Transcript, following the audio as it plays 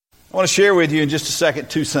I want to share with you in just a second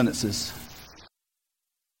 2 sentences.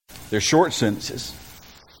 They're short sentences.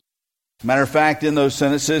 Matter of fact, in those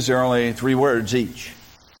sentences, there are only 3 words each.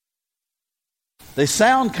 They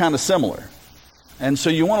sound kind of similar. And so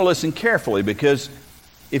you want to listen carefully, because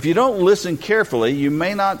if you don't listen carefully, you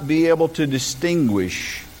may not be able to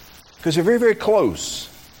distinguish, because they're very, very close.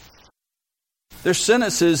 They're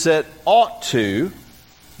sentences that ought to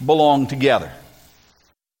belong together.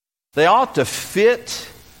 They ought to fit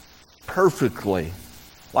perfectly,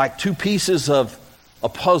 like 2 pieces of a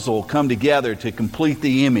puzzle come together to complete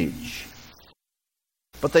the image.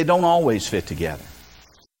 But they don't always fit together.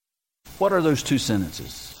 What are those 2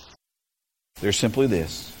 sentences? They're simply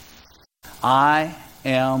this: I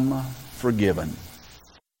am forgiven,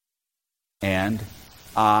 and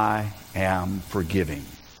I am forgiving.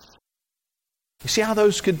 You see how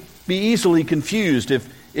those could be easily confused if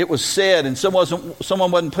it was said and someone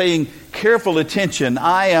wasn't paying careful attention.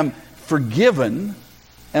 I am forgiven,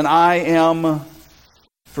 and I am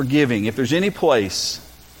forgiving. If there's any place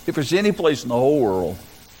in the whole world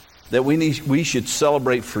that we should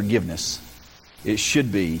celebrate forgiveness, it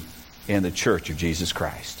should be in the Church of Jesus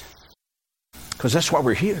Christ. Because that's why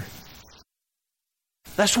we're here.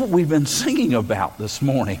 That's what we've been singing about this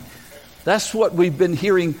morning. That's what we've been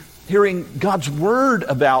hearing God's Word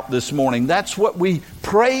about this morning. That's what we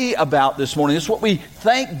pray about this morning. That's what we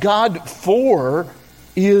thank God for,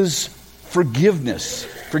 is forgiveness.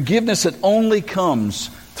 Forgiveness that only comes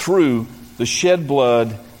through the shed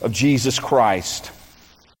blood of Jesus Christ.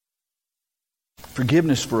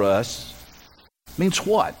 Forgiveness for us means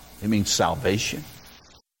what? It means salvation.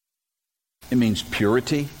 It means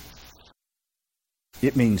purity.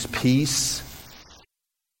 It means peace.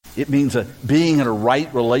 It means being in a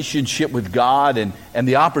right relationship with God and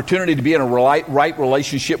the opportunity to be in a right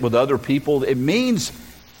relationship with other people. It means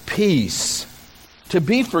peace. To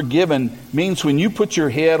be forgiven means when you put your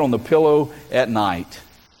head on the pillow at night,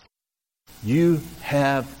 you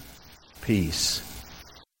have peace.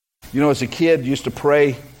 You know, as a kid, I used to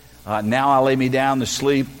pray, now I lay me down to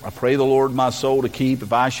sleep. I pray the Lord my soul to keep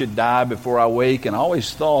if I should die before I wake. And I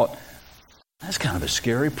always thought, that's kind of a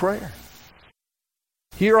scary prayer.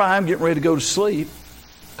 Here I am getting ready to go to sleep,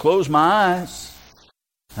 close my eyes,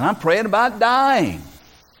 and I'm praying about dying.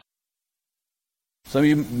 Some of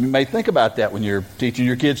you may think about that when you're teaching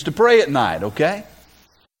your kids to pray at night, okay?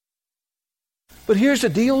 But here's the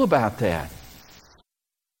deal about that.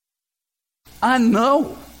 I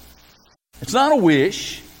know. It's not a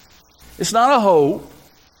wish. It's not a hope.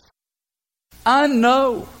 I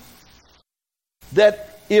know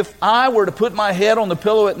that if I were to put my head on the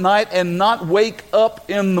pillow at night and not wake up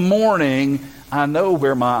in the morning, I know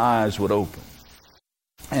where my eyes would open.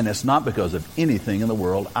 And it's not because of anything in the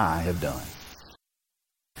world I have done.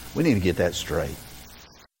 We need to get that straight.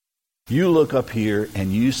 You look up here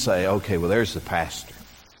and you say, okay, well, there's the pastor.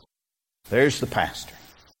 There's the pastor.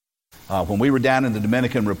 When we were down in the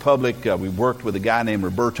Dominican Republic, we worked with a guy named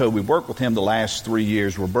Roberto. We worked with him the last 3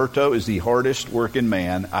 years. Roberto is the hardest working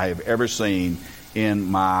man I have ever seen in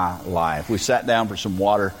my life. We sat down for some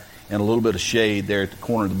water and a little bit of shade there at the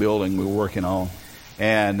corner of the building we were working on.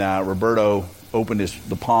 And Roberto opened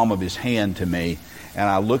the palm of his hand to me. And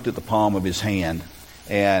I looked at the palm of his hand,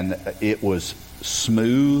 and it was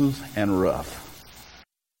smooth and rough.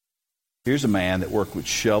 Here's a man that worked with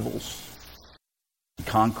shovels,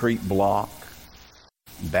 concrete block,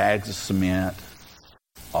 bags of cement,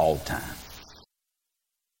 all the time.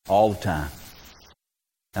 All the time.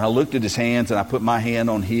 And I looked at his hands, and I put my hand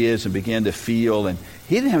on his and began to feel, and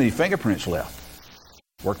he didn't have any fingerprints left.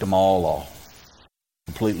 Worked them all off.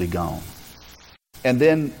 Completely gone. And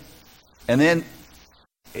then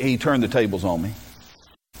he turned the tables on me,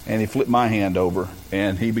 and he flipped my hand over,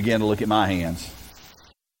 and he began to look at my hands.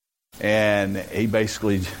 And he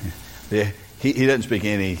basically, he doesn't speak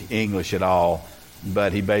any English at all,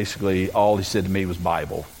 but all he said to me was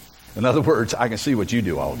Bible. In other words, I can see what you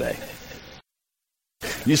do all day.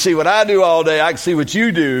 You see what I do all day, I can see what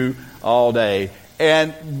you do all day.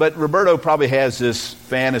 But Roberto probably has this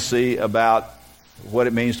fantasy about what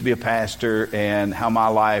it means to be a pastor and how my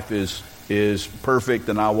life is perfect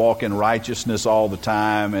and I walk in righteousness all the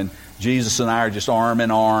time, and Jesus and I are just arm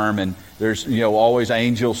in arm, and there's always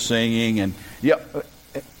angels singing. And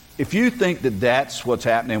if you think that that's what's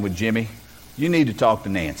happening with Jimmy, you need to talk to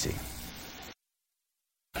Nancy.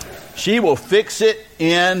 She will fix it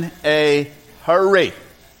in a hurry.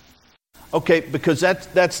 Okay, because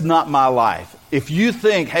that's not my life. If you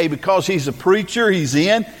think, hey, because he's a preacher, he's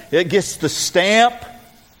in, it gets the stamp.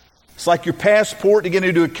 It's like your passport to get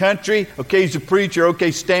into a country. Okay, he's a preacher.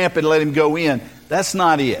 Okay, stamp it and let him go in. That's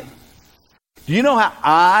not it. Do you know how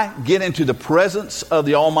I get into the presence of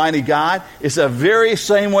the Almighty God? It's the very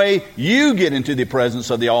same way you get into the presence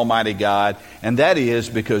of the Almighty God. And that is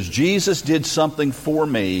because Jesus did something for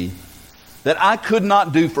me that I could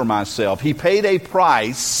not do for myself. He paid a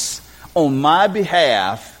price on my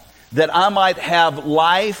behalf that I might have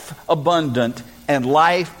life abundant and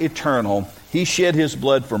life eternal. He shed His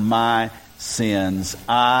blood for my sins.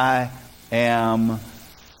 I am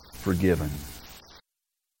forgiven.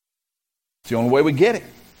 It's the only way we get it.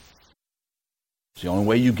 It's the only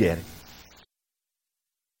way you get it.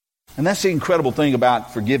 And that's the incredible thing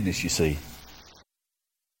about forgiveness, you see.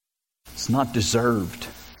 It's not deserved.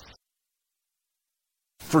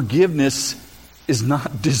 Forgiveness is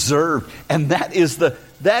not deserved. And that is the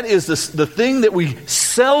thing that we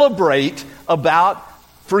celebrate about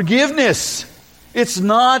forgiveness. It's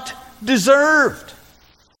not deserved.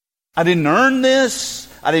 I didn't earn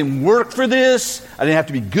this. I didn't work for this. I didn't have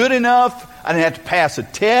to be good enough. I didn't have to pass a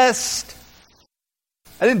test.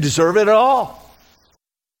 I didn't deserve it at all.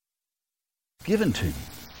 Given to me.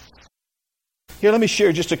 Here, let me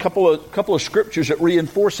share just a couple of scriptures that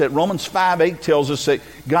reinforce that. Romans 5:8 tells us that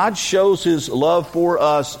God shows His love for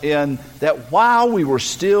us in that while we were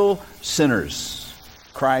still sinners,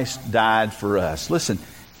 Christ died for us. Listen,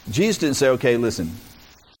 Jesus didn't say, okay, listen,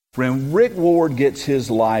 when Rick Ward gets his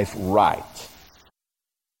life right,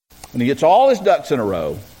 when he gets all his ducks in a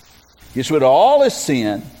row, gets rid of all his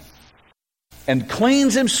sin, and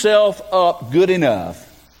cleans himself up good enough,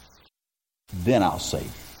 then I'll save you.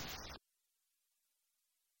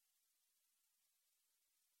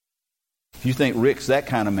 If you think Rick's that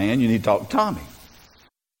kind of man, you need to talk to Tommy.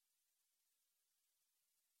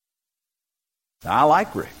 I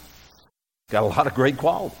like Rick. Got a lot of great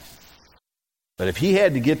qualities. But if he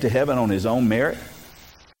had to get to heaven on his own merit,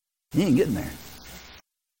 he ain't getting there.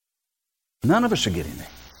 None of us are getting there.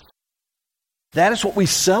 That is what we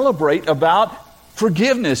celebrate about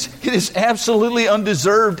forgiveness. It is absolutely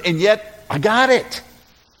undeserved, and yet I got it.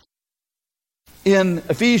 In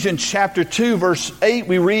Ephesians chapter 2, verse 8,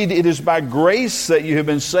 we read, "It is by grace that you have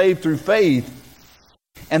been saved through faith,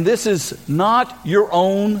 and this is not your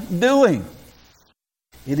own doing.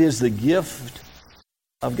 It is the gift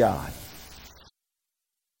of God."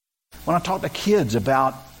 When I talk to kids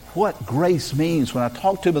about what grace means, when I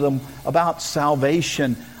talk to them about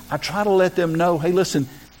salvation, I try to let them know, hey, listen,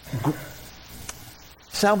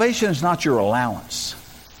 salvation is not your allowance.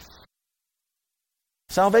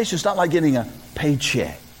 Salvation is not like getting a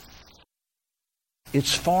paycheck.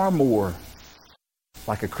 It's far more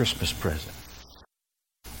like a Christmas present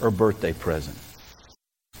or a birthday present.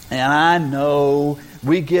 And I know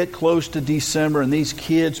we get close to December and these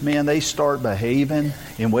kids, man, they start behaving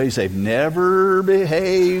in ways they've never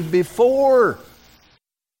behaved before.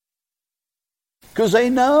 Because they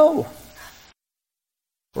know.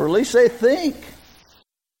 Or at least they think.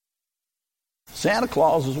 Santa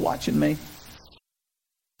Claus is watching me.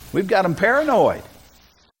 We've got them paranoid.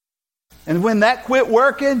 And when that quit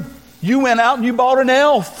working, you went out and you bought an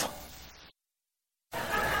elf.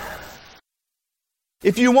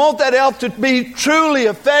 If you want that elf to be truly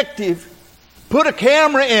effective, put a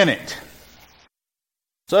camera in it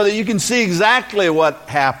so that you can see exactly what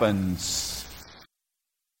happens.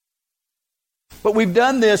 But we've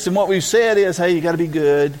done this, and what we've said is, hey, you got to be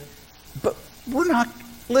good. But we're not,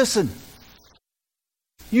 listen,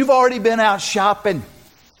 you've already been out shopping.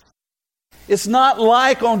 It's not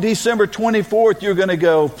like on December 24th you're going to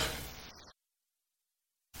go,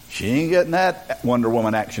 she ain't getting that Wonder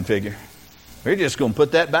Woman action figure. We're just going to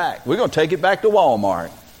put that back. We're going to take it back to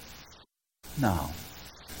Walmart. No.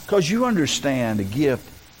 Because you understand a gift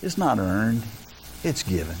is not earned. It's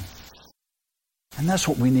given. And that's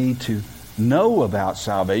what we need to know about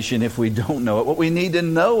salvation if we don't know it. What we need to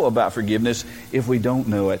know about forgiveness if we don't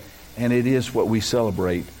know it. And it is what we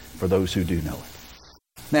celebrate for those who do know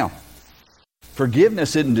it. Now,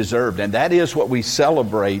 forgiveness isn't deserved. And that is what we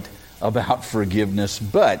celebrate about forgiveness.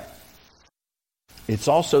 But it's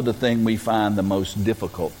also the thing we find the most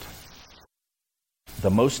difficult. The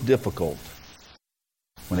most difficult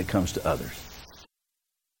when it comes to others.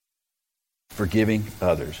 Forgiving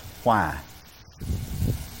others. Why?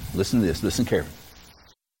 Listen to this. Listen carefully.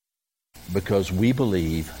 Because we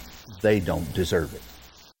believe they don't deserve it.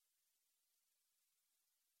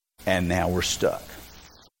 And now we're stuck.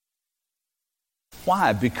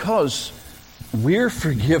 Why? Because we're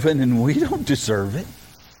forgiven and we don't deserve it.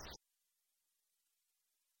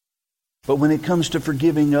 But when it comes to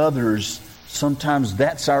forgiving others, sometimes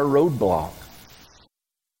that's our roadblock.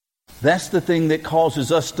 That's the thing that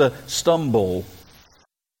causes us to stumble.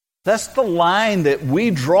 That's the line that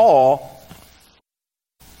we draw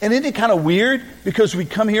And isn't it kind of weird? Because we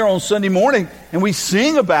come here on Sunday morning and we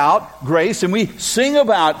sing about grace and we sing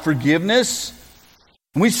about forgiveness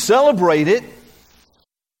and we celebrate it.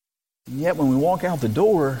 And yet when we walk out the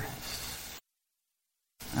door,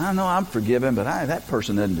 I know I'm forgiven, but that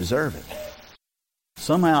person doesn't deserve it.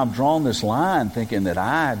 Somehow I've drawn this line thinking that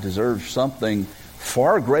I deserve something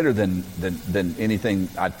far greater than anything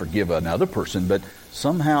I'd forgive another person, but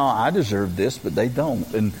somehow I deserve this, but they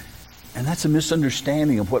don't. And that's a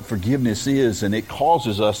misunderstanding of what forgiveness is, and it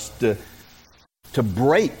causes us to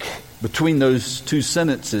break between those two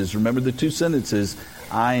sentences. Remember the two sentences,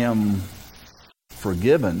 I am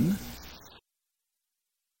forgiven,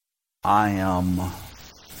 I am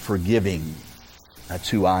forgiving. That's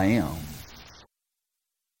who I am.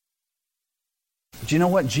 But you know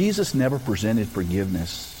what? Jesus never presented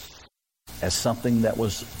forgiveness as something that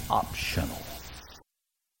was optional.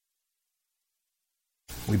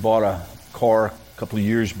 We bought a car a couple of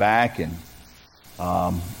years back, and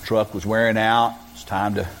truck was wearing out. It's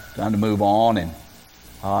time to move on,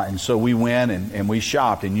 and so we went and we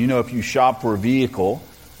shopped. And you know, if you shop for a vehicle,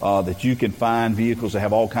 that you can find vehicles that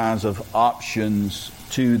have all kinds of options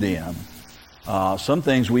to them. Some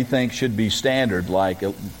things we think should be standard, like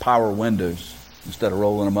power windows, instead of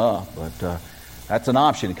rolling them up. But that's an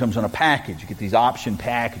option. It comes in a package. You get these option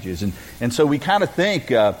packages. And so we kind of think,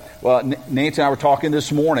 well, Nancy and I were talking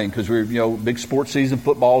this morning because we're, big sports season,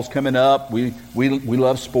 football's coming up. We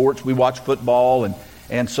love sports. We watch football.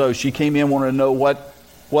 And so she came in wanting to know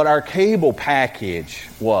what our cable package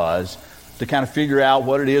was to kind of figure out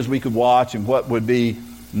what it is we could watch and what would be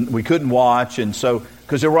we couldn't watch. And so,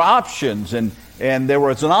 because there were options, and there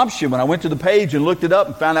was an option when I went to the page and looked it up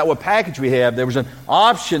and found out what package we have. There was an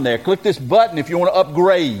option there. Click this button if you want to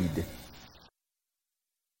upgrade.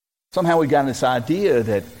 Somehow we got this idea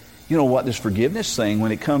that, this forgiveness thing,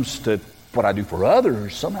 when it comes to what I do for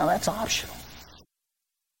others, somehow that's optional.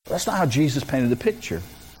 That's not how Jesus painted the picture.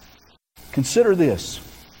 Consider this.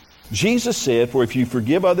 Jesus said, for if you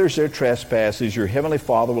forgive others their trespasses, your heavenly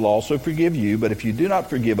Father will also forgive you. But if you do not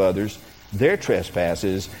forgive others their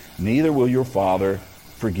trespasses, neither will your Father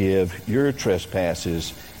forgive your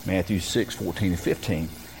trespasses. Matthew 6, 14 and 15.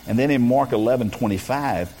 And then in Mark 11,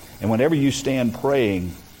 25, and whenever you stand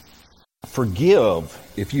praying, forgive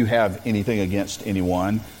if you have anything against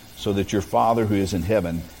anyone, so that your Father who is in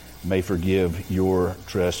heaven may forgive your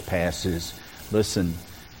trespasses. Listen,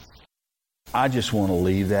 I just want to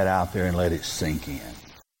leave that out there and let it sink in.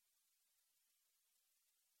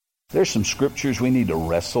 There's some scriptures we need to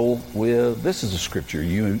wrestle with. This is a scripture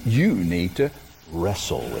you need to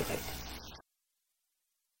wrestle with it.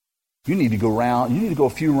 You need to go a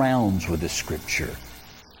few rounds with this scripture.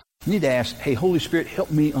 You need to ask, hey, Holy Spirit,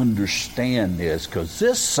 help me understand this, because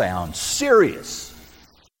this sounds serious.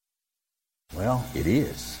 Well, it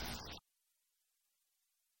is.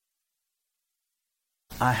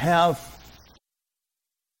 I have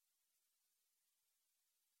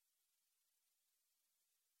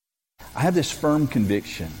this firm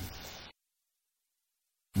conviction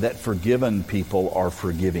that forgiven people are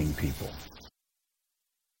forgiving people.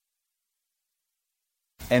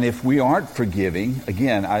 And if we aren't forgiving,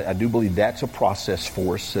 again, I do believe that's a process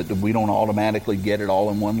for us, that we don't automatically get it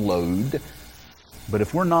all in one load. But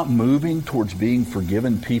if we're not moving towards being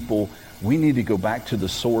forgiven people, we need to go back to the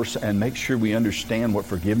source and make sure we understand what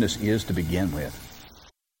forgiveness is to begin with.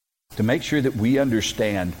 To make sure that we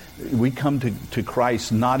understand, we come to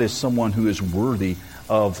Christ not as someone who is worthy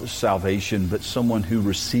of salvation, but someone who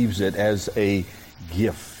receives it as a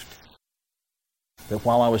gift. That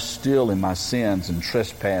while I was still in my sins and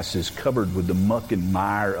trespasses, covered with the muck and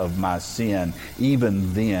mire of my sin,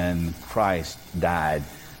 even then Christ died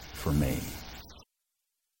for me.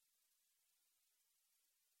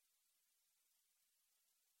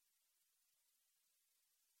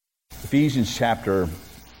 Ephesians chapter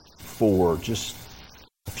 4, just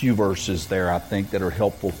a few verses there I think that are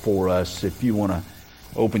helpful for us. If you want to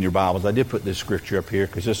open your Bibles, I did put this scripture up here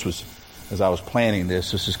because this was, as I was planning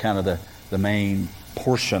this is kind of the main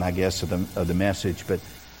portion, I guess, of the message. But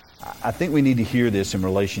I think we need to hear this in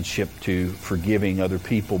relationship to forgiving other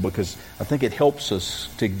people, because I think it helps us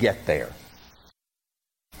to get there.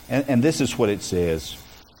 And this is what it says.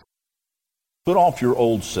 Put off your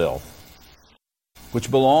old self, which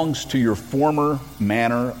belongs to your former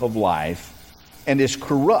manner of life and is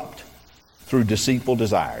corrupt through deceitful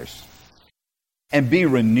desires. And be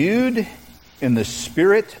renewed in the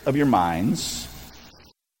spirit of your minds,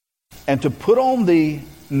 and to put on the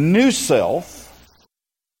new self,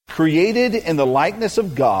 created in the likeness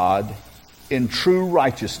of God in true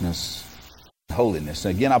righteousness and holiness.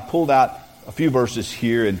 And again, I pulled out a few verses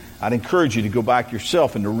here, and I'd encourage you to go back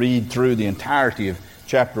yourself and to read through the entirety of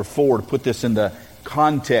chapter 4 to put this into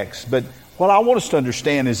context. But what I want us to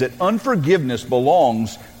understand is that unforgiveness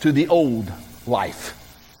belongs to the old life.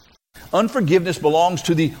 Unforgiveness belongs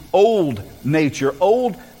to the old nature.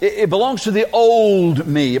 It belongs to the old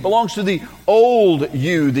me. It belongs to the old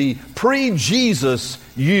you, the pre-Jesus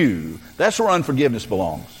you. That's where unforgiveness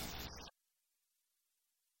belongs.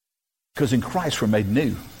 Because in Christ we're made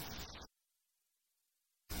new.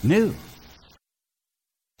 New.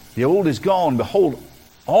 The old is gone. Behold,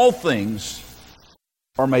 all things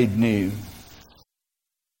are made new.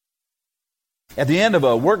 At the end of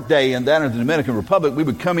a work day down in the Dominican Republic, we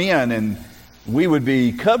would come in and we would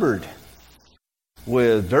be covered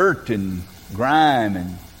with dirt and grime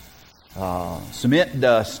and cement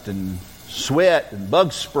dust and sweat and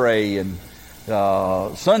bug spray and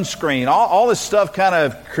sunscreen. All this stuff kind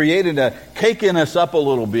of created a caking us up a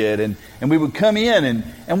little bit. And we would come in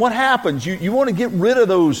and what happens? You want to get rid of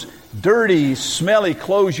those dirty, smelly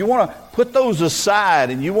clothes. You want to put those aside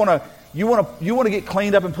and you want to get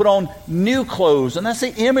cleaned up and put on new clothes. And that's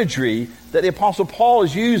the imagery that the Apostle Paul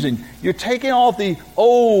is using. You're taking off the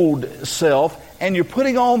old self and you're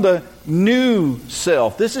putting on the new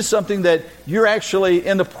self. This is something that you're actually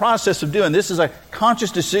in the process of doing. This is a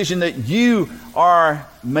conscious decision that you are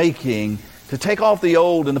making to take off the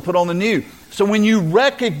old and to put on the new. So when you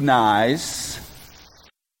recognize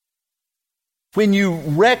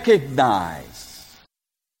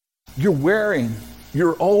you're wearing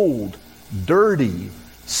your old, dirty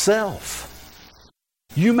self,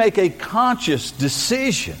 you make a conscious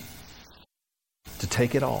decision to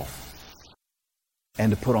take it off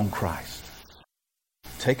and to put on Christ.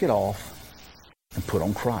 Take it off and put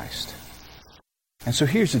on Christ. And so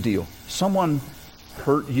here's the deal. Someone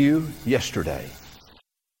hurt you yesterday,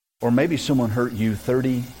 or maybe someone hurt you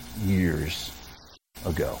 30 years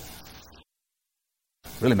ago.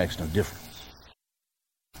 Really makes no difference.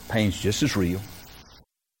 Pain's just as real.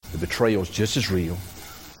 The betrayal's just as real.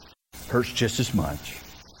 Hurts just as much.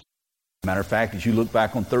 Matter of fact, as you look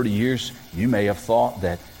back on 30 years, you may have thought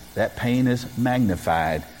that pain is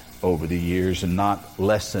magnified over the years and not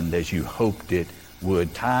lessened as you hoped it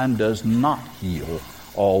would. Time does not heal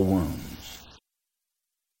all wounds.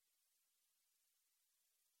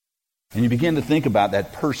 And you begin to think about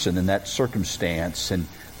that person and that circumstance, and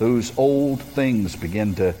those old things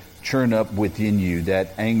begin to churn up within you,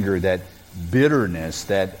 that anger, that bitterness,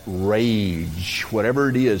 that rage, whatever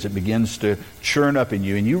it is, it begins to churn up in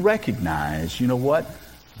you, and you recognize, you know what?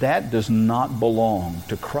 That does not belong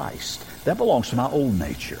to Christ. That belongs to my old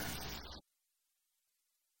nature.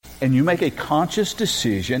 And you make a conscious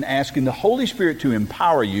decision asking the Holy Spirit to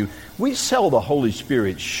empower you. We sell the Holy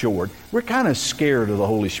Spirit short. We're kind of scared of the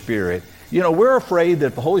Holy Spirit. You know, we're afraid that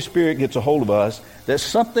if the Holy Spirit gets a hold of us, that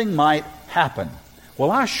something might happen. Well,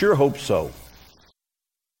 I sure hope so.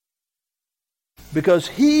 Because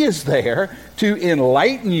He is there to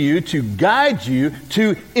enlighten you, to guide you,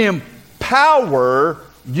 to empower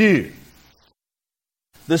you.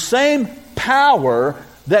 The same power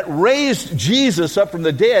that raised Jesus up from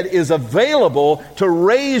the dead is available to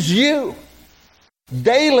raise you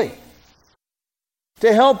daily.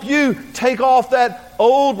 To help you take off that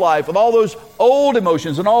old life with all those old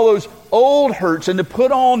emotions and all those old hurts, and to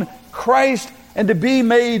put on Christ and to be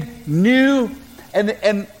made new.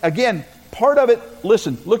 And again, part of it,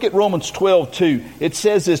 listen, look at Romans 12:2. It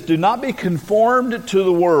says this: do not be conformed to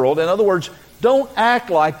the world. In other words, don't act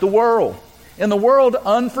like the world. In the world,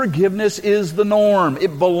 unforgiveness is the norm.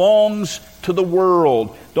 It belongs to the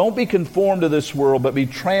world. Don't be conformed to this world, but be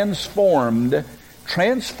transformed.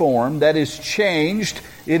 Transformed, that is changed.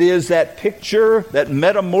 It is that picture, that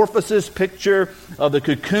metamorphosis picture of the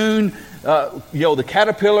cocoon, the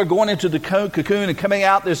caterpillar going into the cocoon and coming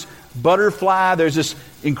out this butterfly. There's this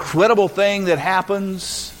incredible thing that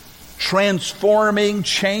happens, transforming,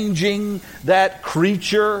 changing that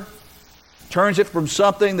creature. Turns it from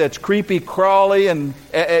something that's creepy, crawly, and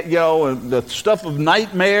the stuff of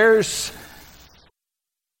nightmares,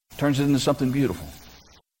 turns it into something beautiful.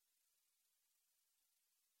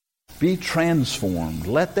 Be transformed.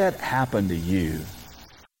 Let that happen to you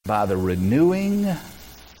by the renewal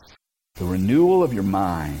of your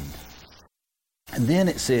mind. And then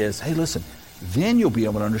it says, hey, listen, then you'll be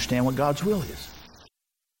able to understand what God's will is.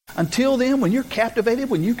 Until then, when you're captivated,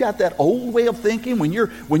 when you've got that old way of thinking, when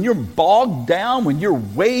you're bogged down, when you're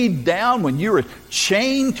weighed down, when you're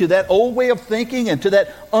chained to that old way of thinking and to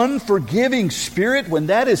that unforgiving spirit, when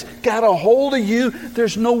that has got a hold of you,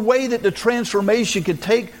 there's no way that the transformation can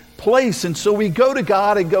take place. And so we go to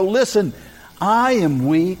God and go, listen, I am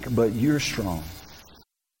weak, but you're strong.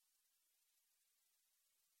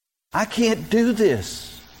 I can't do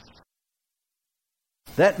this.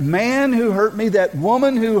 That man who hurt me, that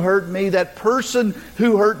woman who hurt me, that person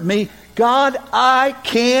who hurt me, God, I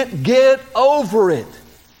can't get over it.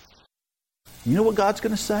 You know what God's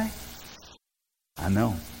going to say? I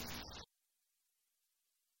know.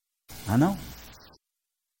 I know.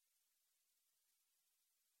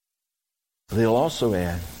 But He'll also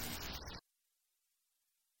add,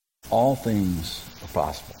 all things are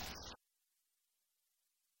possible.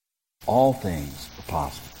 All things are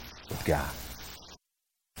possible with God.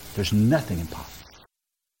 There's nothing impossible.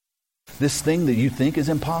 This thing that you think is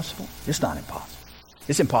impossible, it's not impossible.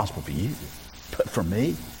 It's impossible for you. But for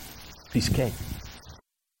me, piece of cake.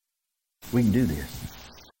 We can do this.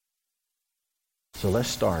 So let's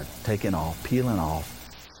start taking off, peeling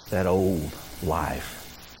off that old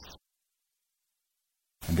life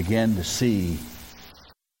and begin to see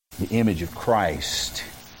the image of Christ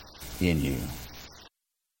in you.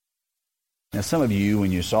 Now, some of you,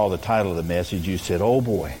 when you saw the title of the message, you said, oh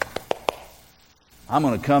boy, I'm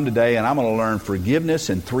going to come today and I'm going to learn forgiveness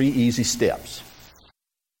in 3 easy steps.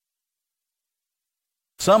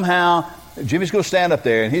 Somehow, Jimmy's going to stand up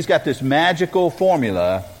there and he's got this magical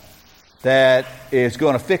formula that is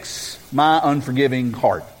going to fix my unforgiving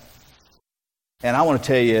heart. And I want to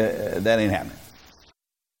tell you, that ain't happening.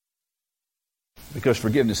 Because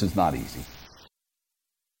forgiveness is not easy.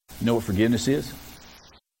 You know what forgiveness is?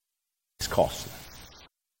 It's costly.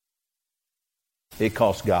 It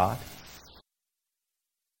costs God.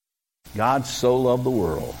 God so loved the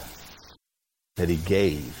world that He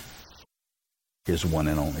gave His one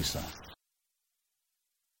and only Son.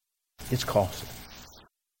 It's costly.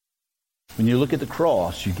 When you look at the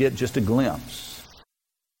cross, you get just a glimpse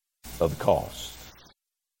of the cost.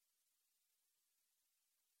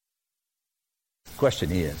 The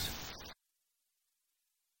question is,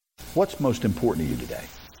 what's most important to you today?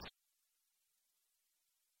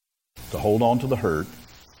 To hold on to the hurt,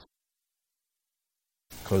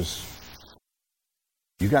 because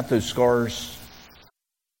you got those scars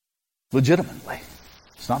legitimately.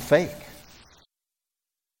 It's not fake.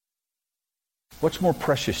 What's more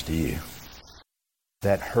precious to you?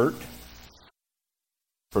 That hurt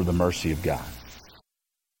or the mercy of God?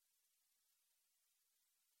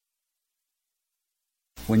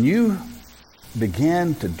 When you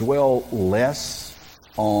begin to dwell less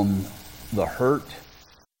on the hurt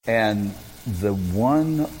and the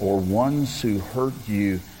one or ones who hurt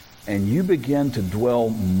you, and you begin to dwell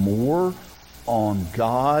more on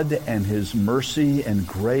God and His mercy and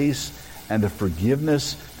grace and the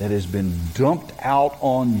forgiveness that has been dumped out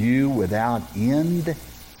on you without end,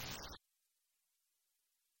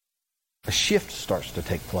 a shift starts to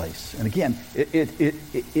take place. And again,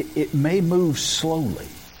 it may move slowly,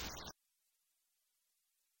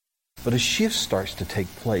 but a shift starts to take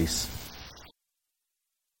place.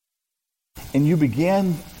 And you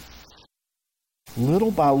begin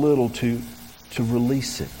little by little to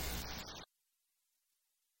release it.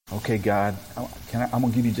 Okay, God, I'm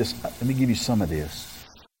going to give you let me give you some of this.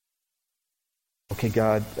 Okay,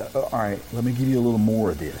 God, all right, let me give you a little more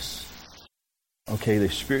of this. Okay, the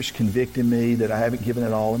Spirit's convicting me that I haven't given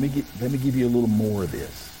it all. Let me give you a little more of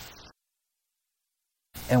this.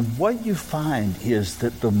 And what you find is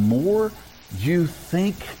that the more you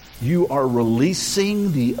think you are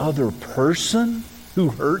releasing the other person who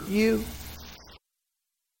hurt you,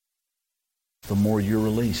 the more you're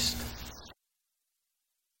released.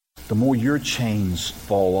 The more your chains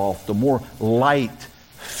fall off, the more light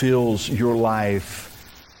fills your life,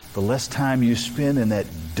 the less time you spend in that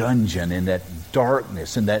dungeon, in that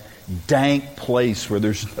darkness, in that dank place where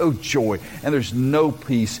there's no joy and there's no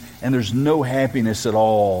peace and there's no happiness at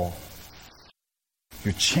all.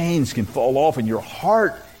 Your chains can fall off and your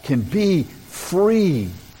heart can be free.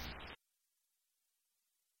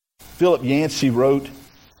 Philip Yancey wrote,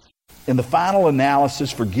 in the final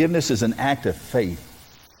analysis, forgiveness is an act of faith.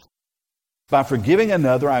 By forgiving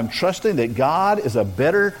another, I'm trusting that God is a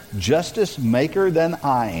better justice maker than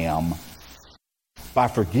I am. By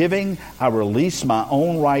forgiving, I release my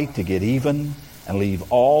own right to get even and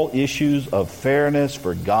leave all issues of fairness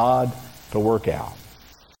for God to work out.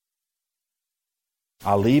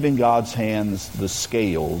 I leave in God's hands the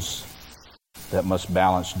scales that must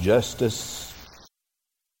balance justice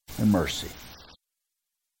and mercy.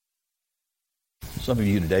 Some of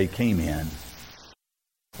you today came in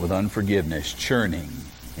with unforgiveness churning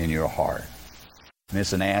in your heart. And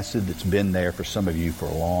it's an acid that's been there for some of you for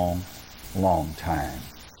a long, long time.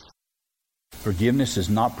 Forgiveness is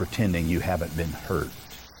not pretending you haven't been hurt.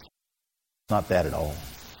 It's not that at all.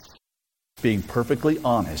 Being perfectly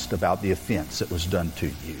honest about the offense that was done to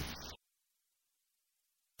you.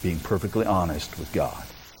 being perfectly honest with God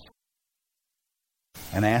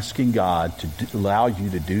and asking God to allow you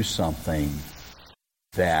to do something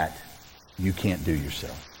that you can't do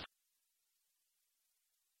yourself.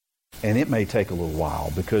 And it may take a little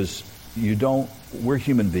while because we're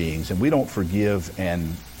human beings and we don't forgive and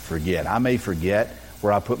forget. I may forget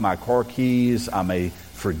where I put my car keys. I may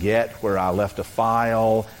forget where I left a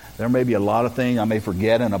file. There may be a lot of things. I may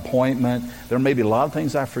forget an appointment. There may be a lot of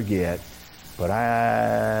things I forget, but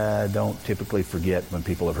I don't typically forget when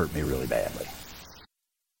people have hurt me really badly.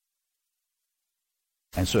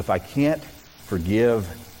 And so if I can't forgive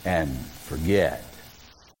and forget,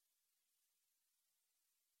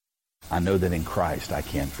 I know that in Christ I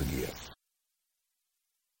can forgive.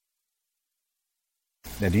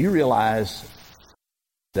 Now, do you realize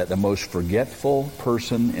that the most forgetful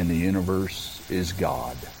person in the universe is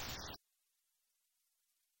God?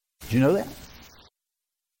 Do you know that?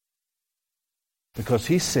 Because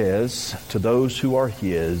He says to those who are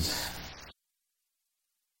His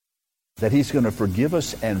that He's going to forgive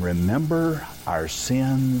us and remember our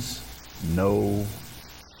sins no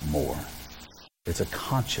more. It's a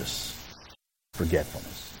conscious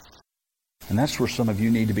forgetfulness. And that's where some of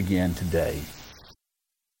you need to begin today.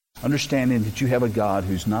 Understanding that you have a God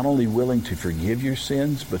who's not only willing to forgive your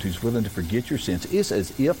sins, but who's willing to forget your sins. It's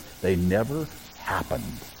as if they never happened.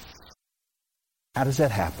 How does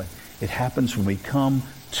that happen? It happens when we come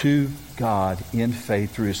to God in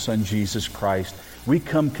faith through His Son, Jesus Christ. We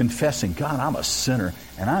come confessing, God, I'm a sinner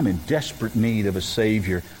and I'm in desperate need of a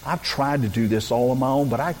Savior. I've tried to do this all on my own,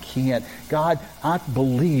 but I can't. God, I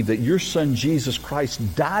believe that your Son, Jesus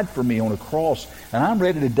Christ, died for me on a cross, and I'm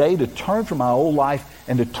ready today to turn from my old life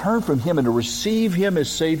and to turn from Him and to receive Him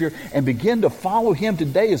as Savior and begin to follow Him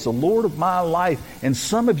today as the Lord of my life. And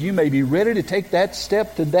some of you may be ready to take that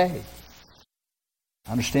step today.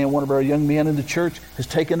 I understand one of our young men in the church has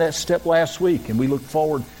taken that step last week, and we look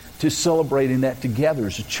forward to celebrating that together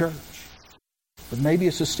as a church. But maybe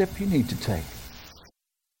it's a step you need to take.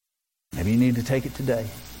 Maybe you need to take it today.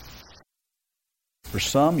 For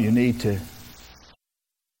some, you need to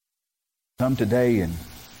come today and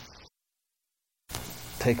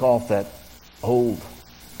take off that old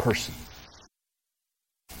person,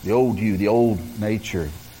 the old you, the old nature.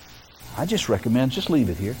 I just recommend just leave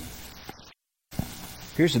it here.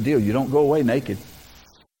 Here's the deal. You don't go away naked.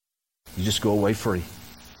 You just go away free.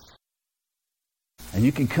 And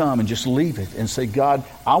you can come and just leave it and say, God,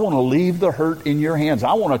 I want to leave the hurt in your hands.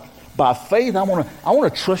 I want to, by faith, I want to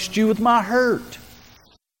trust you with my hurt.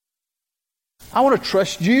 I want to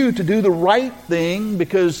trust you to do the right thing,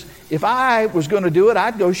 because if I was going to do it,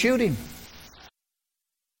 I'd go shoot him.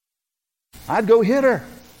 I'd go hit her.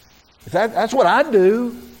 That's what I'd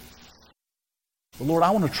do. But Lord,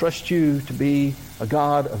 I want to trust you to be a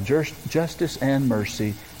God of justice and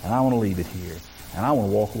mercy, and I want to leave it here. And I want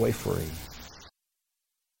to walk away free.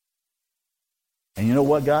 And you know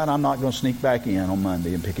what, God? I'm not going to sneak back in on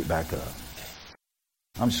Monday and pick it back up.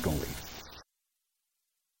 I'm just going to leave.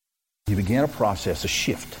 You begin a process, a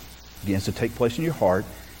shift begins to take place in your heart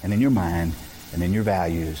and in your mind and in your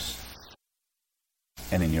values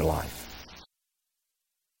and in your life.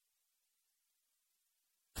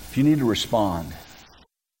 If you need to respond,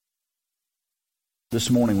 this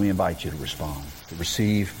morning we invite you to respond, to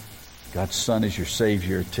receive God's Son as your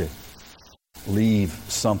Savior, to leave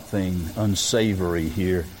something unsavory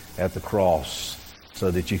here at the cross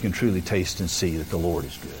so that you can truly taste and see that the Lord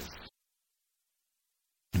is good.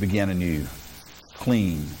 To begin a new,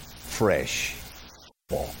 clean, fresh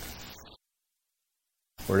walk.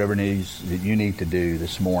 Whatever it is that you need to do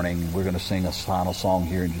this morning, we're going to sing a final song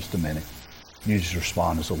here in just a minute. You just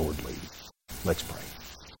respond as the Lord leads. Let's pray.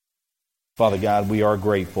 Father God, we are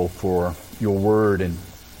grateful for your word and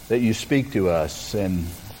that you speak to us, and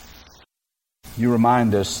you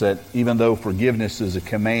remind us that even though forgiveness is a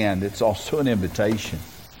command, it's also an invitation.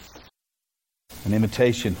 An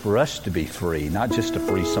invitation for us to be free, not just to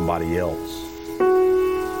free somebody else.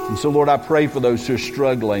 And so, Lord, I pray for those who are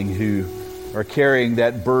struggling, who are carrying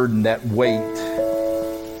that burden, that weight,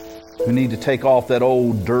 who need to take off that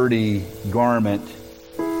old dirty garment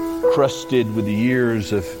crusted with the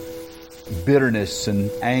years of bitterness and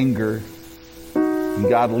anger. And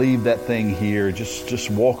God, leave that thing here. Just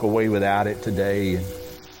walk away without it today. And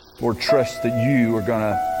Lord, trust that you are going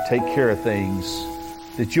to take care of things,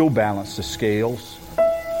 that you'll balance the scales.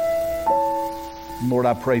 And Lord,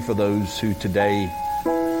 I pray for those who today,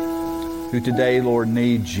 Lord,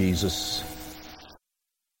 need Jesus.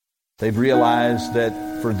 They've realized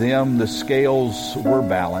that for them the scales were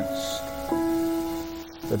balanced,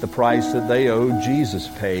 that the price that they owed, Jesus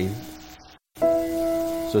paid,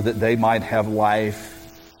 so that they might have life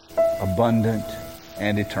abundant,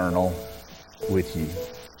 and eternal with you.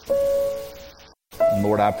 And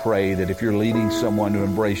Lord, I pray that if you're leading someone to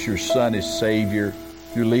embrace your Son as Savior,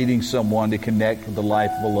 if you're leading someone to connect with the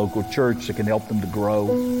life of a local church that can help them to grow,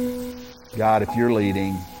 God, if you're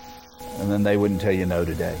leading, and then they wouldn't tell you no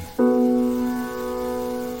today, but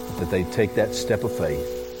that they take that step of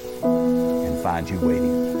faith and find you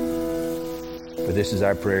waiting. For this is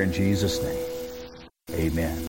our prayer in Jesus' name. Amen.